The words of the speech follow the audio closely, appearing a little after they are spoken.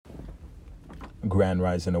Grand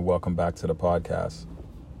Rising and welcome back to the podcast.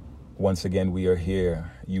 Once again, we are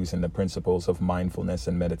here using the principles of mindfulness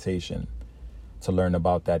and meditation to learn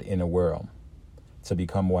about that inner world, to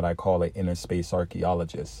become what I call an inner space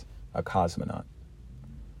archaeologist, a cosmonaut.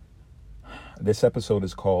 This episode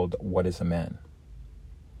is called What is a Man?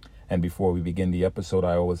 And before we begin the episode,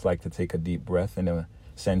 I always like to take a deep breath in a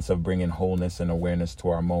sense of bringing wholeness and awareness to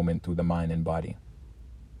our moment through the mind and body.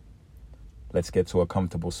 Let's get to a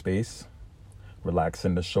comfortable space,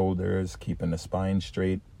 relaxing the shoulders, keeping the spine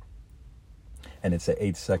straight. And it's an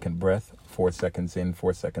 8-second breath, 4 seconds in,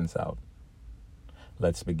 4 seconds out.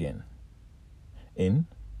 Let's begin. In.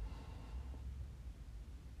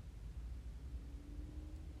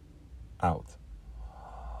 Out.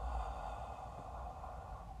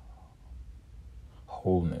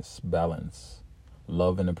 Wholeness, balance,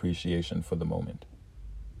 love, and appreciation for the moment.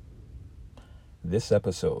 This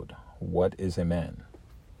episode, What is a Man?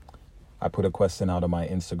 I put a question out on my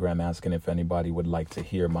Instagram asking if anybody would like to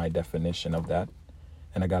hear my definition of that,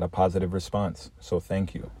 and I got a positive response, so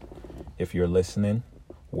thank you. If you're listening,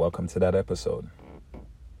 welcome to that episode.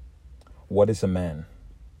 What is a man?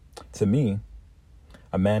 To me,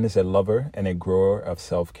 a man is a lover and a grower of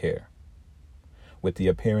self-care, with the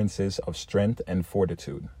appearances of strength and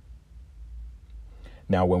fortitude.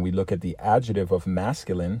 Now, when we look at the adjective of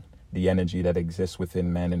masculine, the energy that exists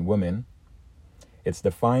within man and woman, it's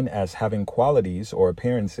defined as having qualities or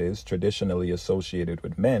appearances traditionally associated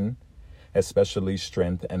with men, especially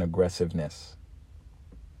strength and aggressiveness.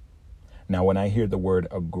 Now, when I hear the word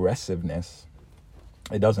aggressiveness,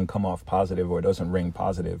 it doesn't come off positive or it doesn't ring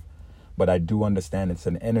positive, but I do understand it's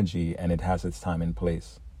an energy and it has its time and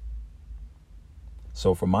place.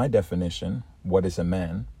 So for my definition, what is a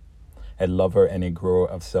man? A lover and a grower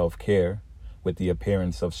of self-care with the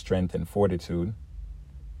appearance of strength and fortitude.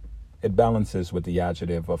 It balances with the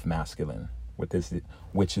adjective of masculine,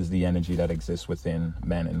 which is the energy that exists within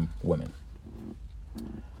man and woman.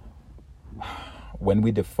 When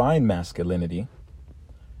we define masculinity,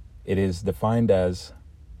 it is defined as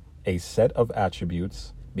a set of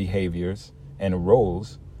attributes, behaviors, and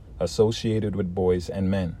roles associated with boys and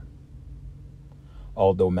men.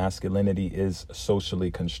 Although masculinity is socially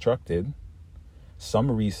constructed, some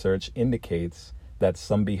research indicates that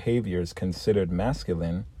some behaviors considered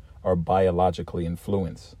masculine are biologically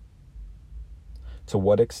influenced. To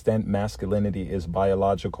what extent masculinity is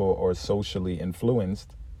biological or socially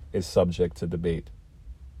influenced is subject to debate.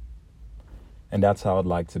 And that's how I'd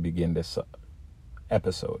like to begin this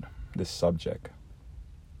episode, this subject.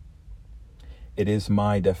 It is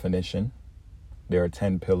my definition. There are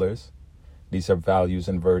 10 pillars. These are values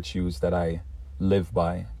and virtues that I live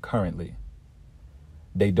by currently.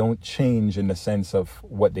 They don't change in the sense of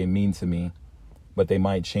what they mean to me, but they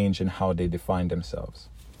might change in how they define themselves.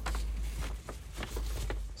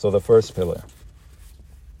 So the first pillar,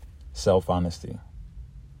 self-honesty.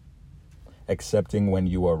 Accepting when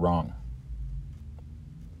you are wrong.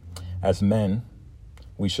 As men,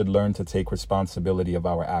 we should learn to take responsibility of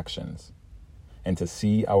our actions and to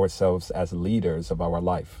see ourselves as leaders of our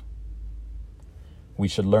life. We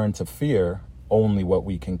should learn to fear only what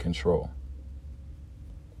we can control.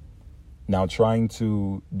 Now, trying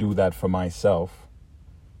to do that for myself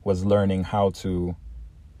was learning how to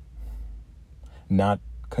not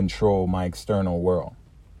control my external world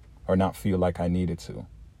or not feel like I needed to.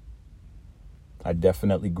 I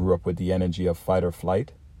definitely grew up with the energy of fight or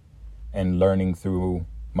flight, and learning through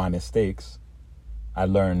my mistakes, I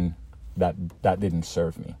learned that that didn't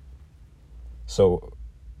serve me. So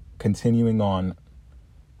continuing on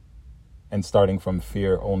and starting from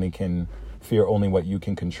fear only what you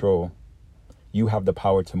can control, you have the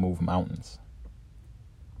power to move mountains.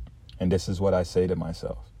 And this is what I say to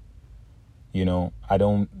myself. You know, I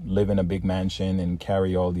don't live in a big mansion and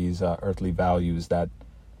carry all these earthly values that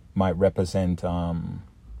might represent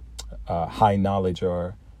high knowledge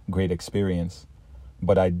or great experience.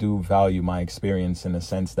 But I do value my experience in the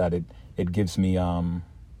sense that it gives me, it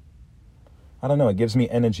gives me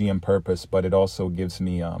energy and purpose, but it also gives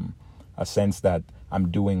me a sense that I'm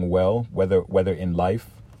doing well, whether in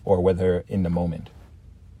life or whether in the moment.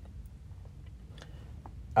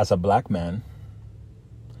 As a black man,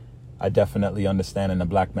 I definitely understand, and a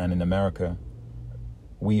black man in America,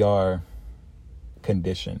 we are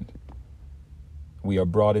conditioned. We are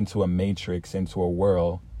brought into a matrix, into a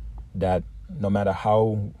world that no matter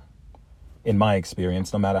how, in my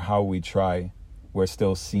experience, no matter how we try, we're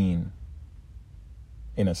still seen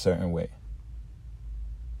in a certain way.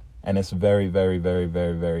 And it's very, very, very,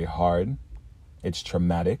 very, very hard. It's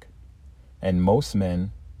traumatic. And most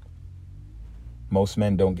men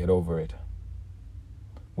don't get over it.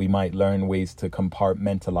 We might learn ways to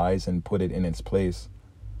compartmentalize and put it in its place,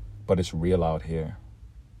 but it's real out here.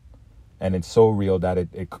 And it's so real that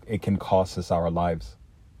it can cost us our lives.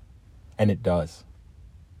 And it does.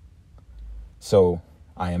 So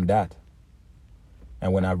I am that.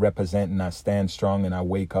 And when I represent and I stand strong and I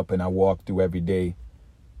wake up and I walk through every day,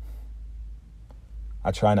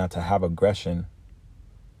 I try not to have aggression,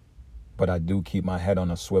 but I do keep my head on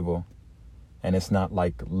a swivel. And it's not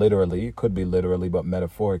like literally, it could be literally, but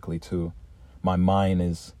metaphorically too. My mind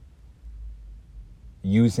is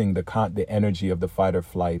using the energy of the fight or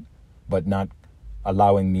flight, but not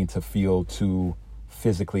allowing me to feel too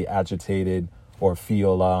physically agitated or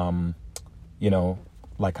feel,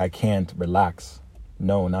 like I can't relax.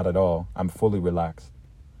 No, not at all. I'm fully relaxed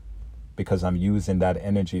because I'm using that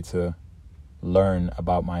energy to learn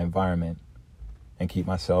about my environment and keep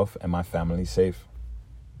myself and my family safe.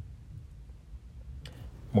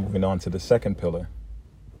 Moving on to the second pillar,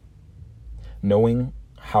 knowing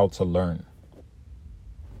how to learn.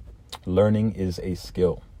 Learning is a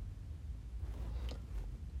skill.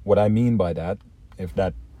 What I mean by that, if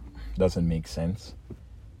that doesn't make sense,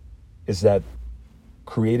 is that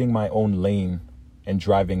creating my own lane and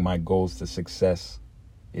driving my goals to success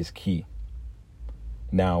is key.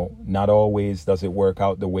 Now, not always does it work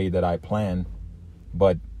out the way that I plan,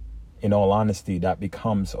 but in all honesty, that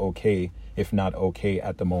becomes okay, if not okay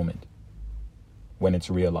at the moment, when it's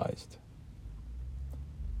realized.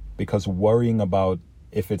 Because worrying about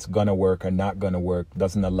if it's gonna work or not gonna work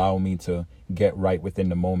doesn't allow me to get right within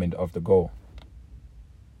the moment of the goal.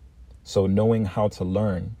 So knowing how to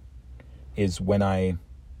learn is when I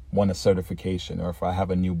want a certification, or if I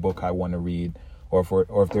have a new book I want to read, or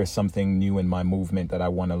if there's something new in my movement that I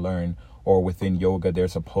want to learn, or within yoga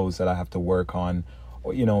there's a pose that I have to work on,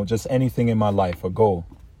 or just anything in my life, a goal.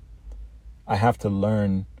 I have to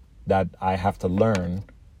learn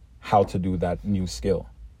how to do that new skill.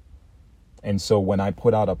 And so when I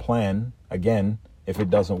put out a plan, again, if it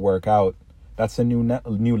doesn't work out, that's a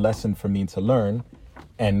new lesson for me to learn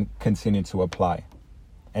and continue to apply.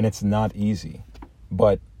 And it's not easy,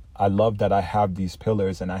 but I love that I have these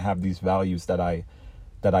pillars and I have these values that I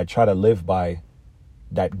try to live by,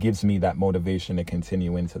 that gives me that motivation to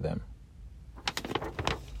continue into them.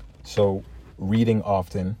 So reading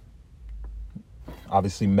often,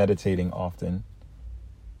 obviously meditating often,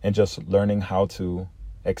 and just learning how to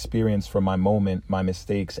experience from my moment, my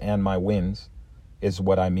mistakes and my wins is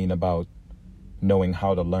what I mean about knowing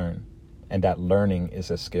how to learn, and that learning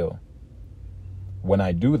is a skill. When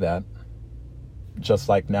I do that, just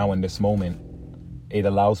like now in this moment, it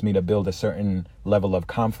allows me to build a certain level of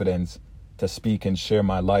confidence to speak and share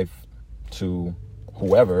my life to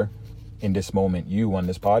whoever in this moment, you on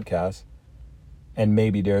this podcast, and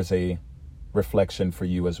maybe there's a reflection for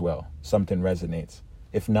you as well. Something resonates.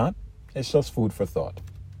 If not, it's just food for thought.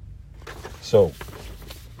 So,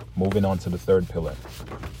 moving on to the third pillar,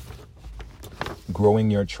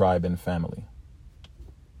 growing your tribe and family.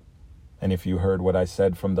 And if you heard what I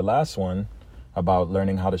said from the last one about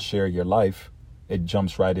learning how to share your life, it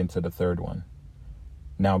jumps right into the third one.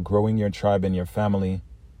 Now, growing your tribe and your family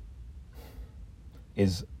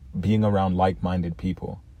is being around like-minded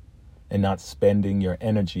people and not spending your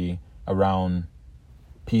energy around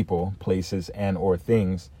people, places, and or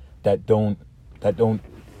things that just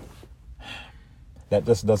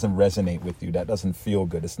doesn't resonate with you, that doesn't feel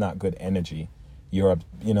good. It's not good energy.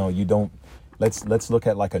 Let's look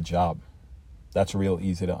at like a job. That's real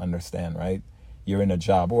easy to understand, right? You're in a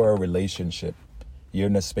job or a relationship. You're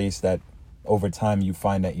in a space that over time you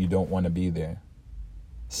find that you don't want to be there.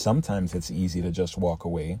 Sometimes it's easy to just walk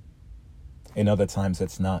away. In other times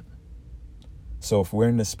it's not. So if we're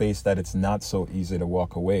in a space that it's not so easy to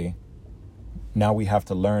walk away, now we have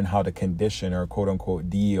to learn how to condition or quote unquote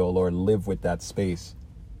deal or live with that space.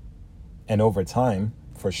 And over time,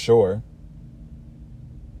 for sure,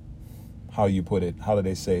 how you put it, how do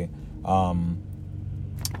they say,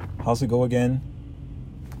 how's it go again?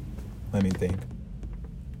 Let me think.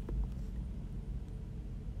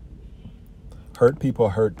 Hurt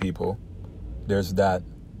people. There's that.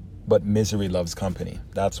 But misery loves company.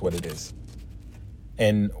 That's what it is.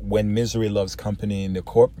 And when misery loves company in the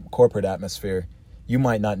corporate atmosphere, you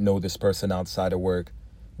might not know this person outside of work,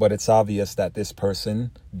 but it's obvious that this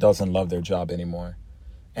person doesn't love their job anymore.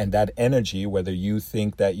 And that energy, whether you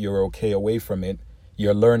think that you're okay away from it,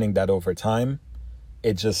 you're learning that over time,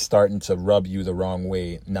 it's just starting to rub you the wrong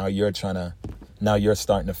way. Now you're starting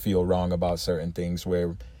to feel wrong about certain things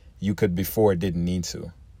where you could before didn't need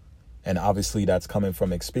to. And obviously that's coming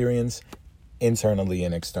from experience internally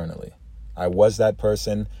and externally. I was that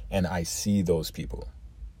person and I see those people.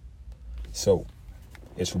 So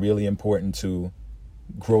It's really important to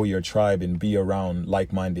grow your tribe and be around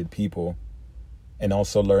like-minded people, and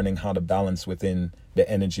also learning how to balance within the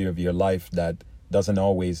energy of your life that doesn't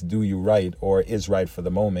always do you right or is right for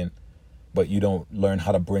the moment, but you don't learn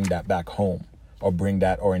how to bring that back home or bring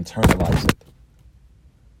that or internalize it.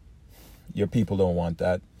 Your people don't want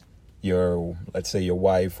that. Let's say your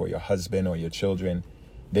wife or your husband or your children,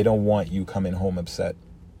 they don't want you coming home upset.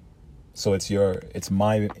 So it's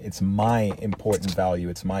my important value.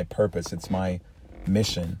 It's my purpose. It's my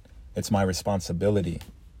mission. It's my responsibility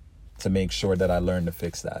to make sure that I learn to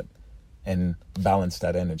fix that and balance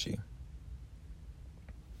that energy.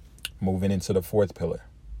 Moving into the fourth pillar.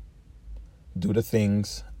 Do the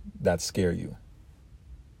things that scare you.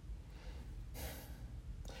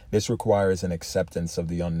 This requires an acceptance of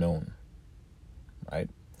the unknown, right?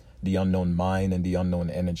 The unknown mind and the unknown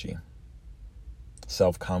energy.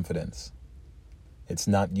 Self-confidence. It's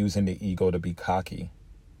not using the ego to be cocky.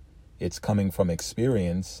 It's coming from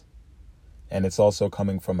experience, and it's also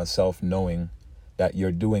coming from a self-knowing that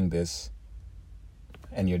you're doing this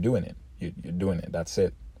and you're doing it. You're doing it. That's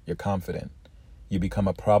it. You're confident. You become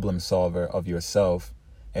a problem solver of yourself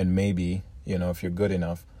and maybe, if you're good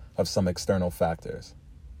enough, of some external factors.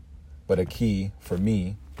 But a key for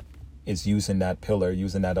me is using that pillar,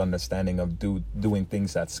 using that understanding of doing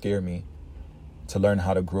things that scare me to learn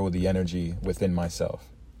how to grow the energy within myself.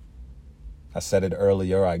 I said it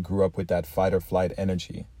earlier, I grew up with that fight or flight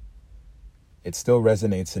energy. It still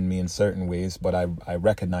resonates in me in certain ways, but I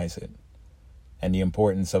recognize it. And the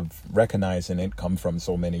importance of recognizing it comes from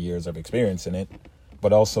so many years of experience in it.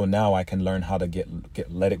 But also now I can learn how to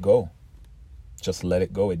let it go. Just let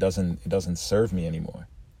it go. It doesn't serve me anymore.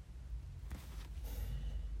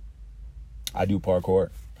 I do parkour.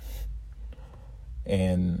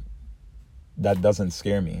 And that doesn't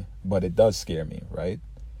scare me, but it does scare me, right?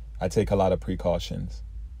 I take a lot of precautions.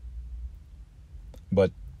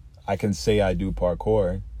 But I can say I do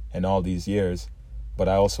parkour in all these years, but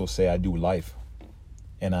I also say I do life.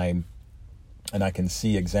 And I can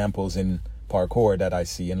see examples in parkour that I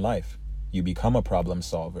see in life. You become a problem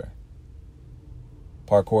solver.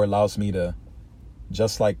 Parkour allows me to,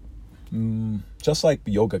 just like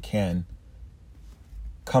yoga can,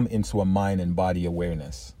 come into a mind and body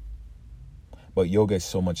awareness. But yoga is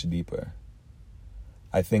so much deeper.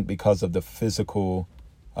 I think because of the physicalness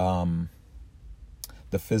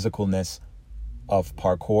of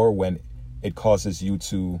parkour, when it causes you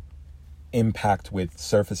to impact with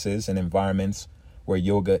surfaces and environments where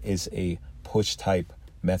yoga is a push type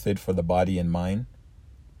method for the body and mind,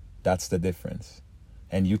 that's the difference.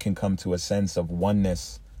 And you can come to a sense of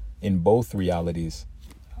oneness in both realities.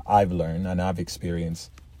 I've learned and I've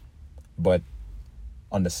experienced, but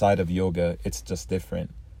on the side of yoga, it's just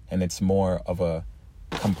different. And it's more of a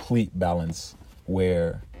complete balance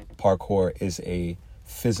where parkour is a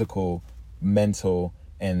physical, mental,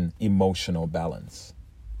 and emotional balance.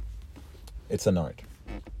 It's an art.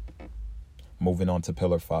 Moving on to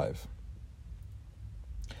pillar 5.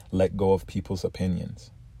 Let go of people's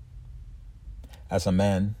opinions. As a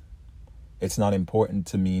man, it's not important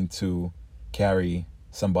to me to carry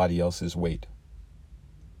somebody else's weight.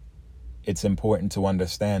 It's important to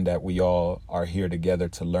understand that we all are here together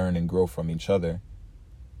to learn and grow from each other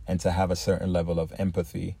and to have a certain level of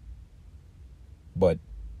empathy. But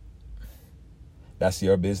that's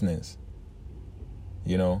your business,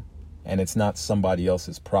 and it's not somebody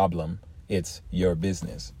else's problem. It's your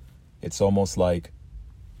business. It's almost like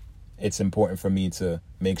it's important for me to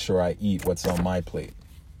make sure I eat what's on my plate.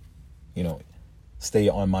 Stay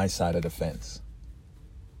on my side of the fence.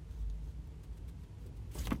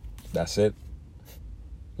 That's it.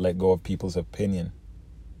 Let go of people's opinion.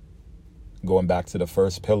 Going back to the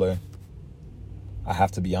first pillar, I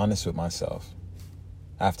have to be honest with myself.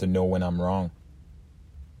 I have to know when I'm wrong.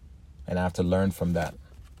 And I have to learn from that.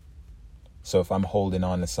 So if I'm holding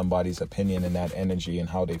on to somebody's opinion and that energy and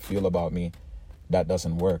how they feel about me, that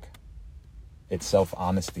doesn't work. It's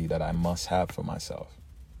self-honesty that I must have for myself.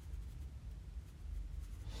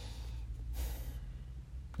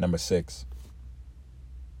 Number 6.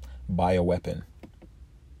 Buy a weapon.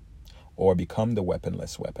 Or become the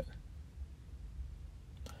weaponless weapon.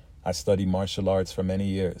 I studied martial arts for many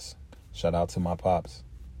years. Shout out to my pops.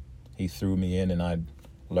 He threw me in and I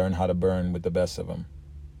learned how to burn with the best of them.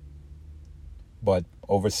 But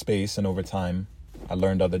over space and over time, I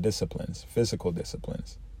learned other disciplines, physical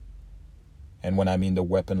disciplines. And when I mean the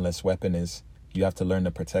weaponless weapon is, you have to learn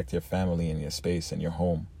to protect your family and your space and your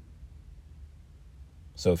home.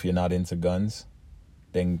 So if you're not into guns,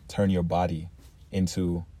 then turn your body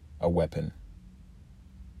into a weapon.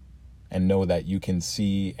 And know that you can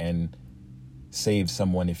see and Save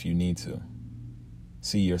someone if you need to.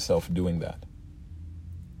 See yourself doing that.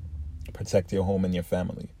 Protect your home and your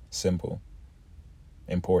family. Simple.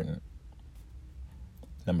 Important.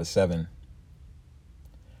 Number 7,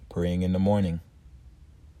 praying in the morning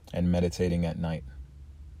and meditating at night.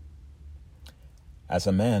 As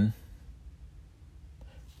a man,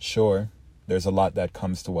 sure, there's a lot that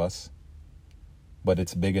comes to us, but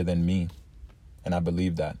it's bigger than me, and I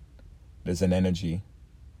believe that. There's an energy,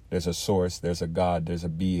 there's a source, there's a God, there's a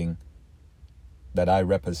being that I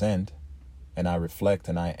represent, and I reflect,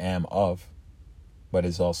 and I am of, but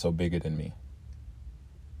is also bigger than me.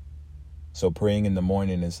 So praying in the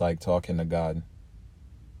morning is like talking to God,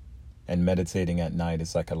 and meditating at night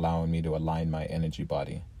is like allowing me to align my energy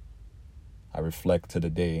body. I reflect to the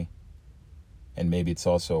day, and maybe it's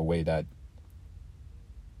also a way that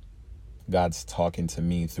God's talking to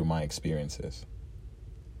me through my experiences.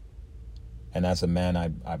 And as a man,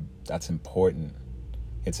 I that's important.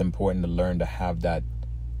 It's important to learn to have that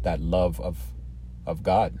love of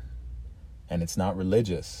God. And it's not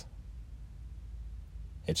religious.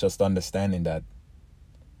 It's just understanding that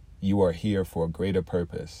you are here for a greater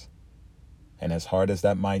purpose. And as hard as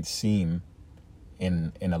that might seem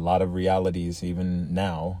in a lot of realities, even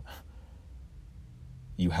now,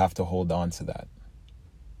 you have to hold on to that.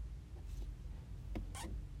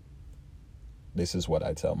 This is what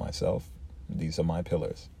I tell myself. These are my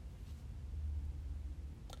pillars.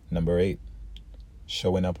 Number 8,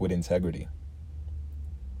 showing up with integrity.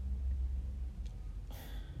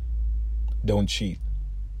 Don't cheat.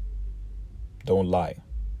 Don't lie.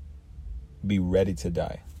 Be ready to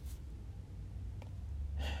die.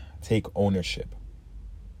 Take ownership.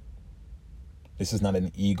 This is not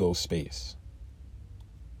an ego space.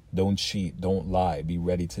 Don't cheat. Don't lie. Be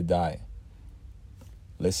ready to die.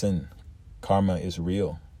 Listen, karma is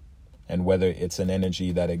real. And whether it's an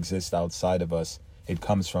energy that exists outside of us, it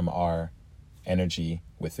comes from our energy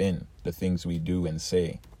within, the things we do and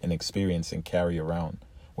say and experience and carry around.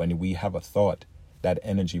 When we have a thought, that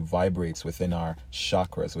energy vibrates within our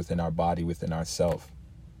chakras, within our body, within ourself.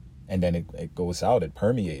 And then it goes out, it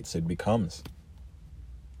permeates, it becomes.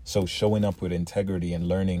 So showing up with integrity and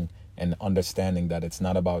learning and understanding that it's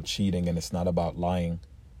not about cheating and it's not about lying,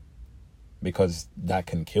 because that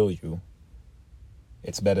can kill you.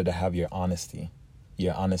 It's better to have your honesty.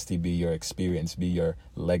 Your honesty be your experience, be your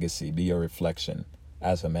legacy, be your reflection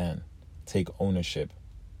as a man. Take ownership.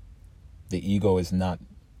 The ego this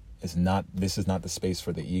is not the space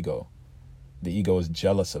for the ego. The ego is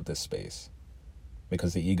jealous of this space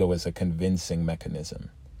because the ego is a convincing mechanism.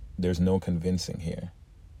 There's no convincing here.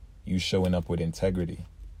 You showing up with integrity.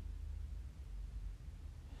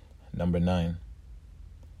 Number 9,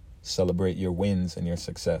 celebrate your wins and your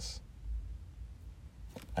success.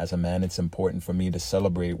 As a man, it's important for me to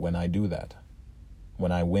celebrate when I do that,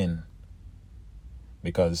 when I win.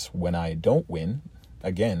 Because when I don't win,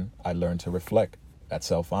 again, I learn to reflect. That's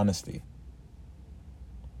self-honesty.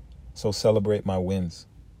 So celebrate my wins.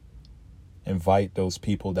 Invite those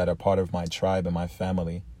people that are part of my tribe and my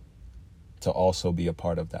family to also be a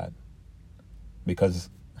part of that. Because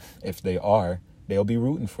if they are, they'll be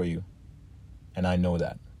rooting for you. And I know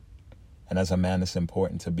that. And as a man, it's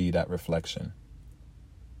important to be that reflection.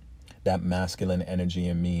 That masculine energy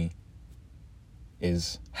in me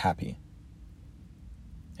is happy.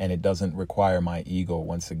 And it doesn't require my ego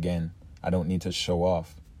once again. I don't need to show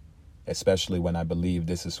off, especially when I believe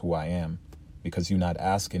this is who I am, because you're not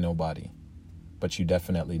asking nobody, but you're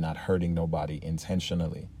definitely not hurting nobody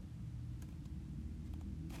intentionally.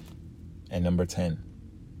 And number 10,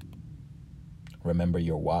 remember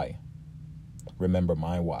your why. Remember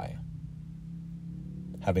my why.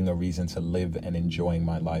 Having a reason to live and enjoying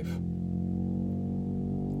my life.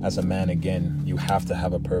 As a man, again, you have to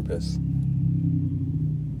have a purpose.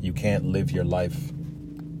 You can't live your life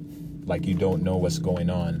like you don't know what's going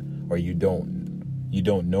on, or you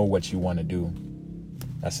don't know what you want to do.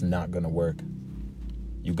 That's not going to work.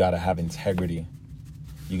 You got to have integrity.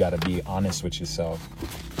 You got to be honest with yourself.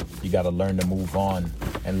 You got to learn to move on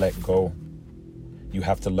and let go. You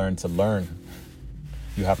have to learn to learn.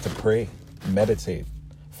 You have to pray, meditate,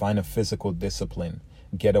 find a physical discipline,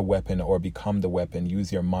 get a weapon or become the weapon,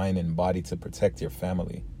 use your mind and body to protect your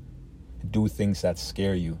family. Do things that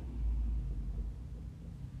scare you.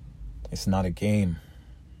 It's not a game.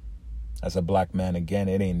 As a black man, again,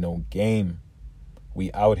 it ain't no game.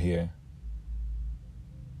 We out here.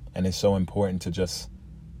 And it's so important to just,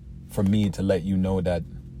 for me to let you know that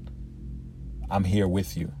I'm here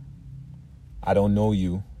with you. I don't know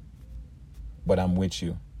you, but I'm with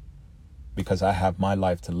you. Because I have my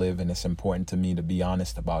life to live, and it's important to me to be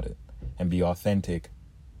honest about it and be authentic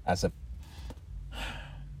as a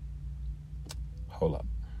hold up.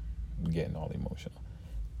 I'm getting all emotional.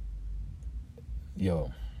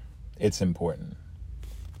 Yo, it's important.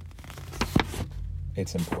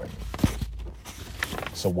 It's important.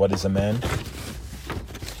 So what is a man?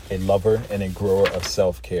 A lover and a grower of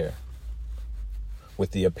self-care,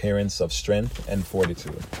 with the appearance of strength and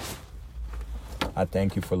fortitude. I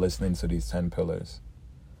thank you for listening to these 10 pillars.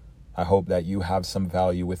 I hope that you have some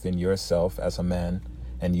value within yourself as a man,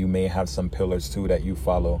 and you may have some pillars too that you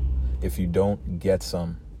follow. If you don't, get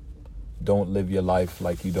some. Don't live your life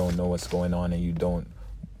like you don't know what's going on and you don't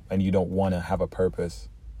want to have a purpose.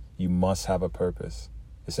 You must have a purpose.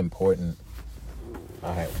 It's important.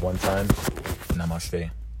 All right, one time,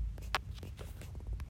 namaste.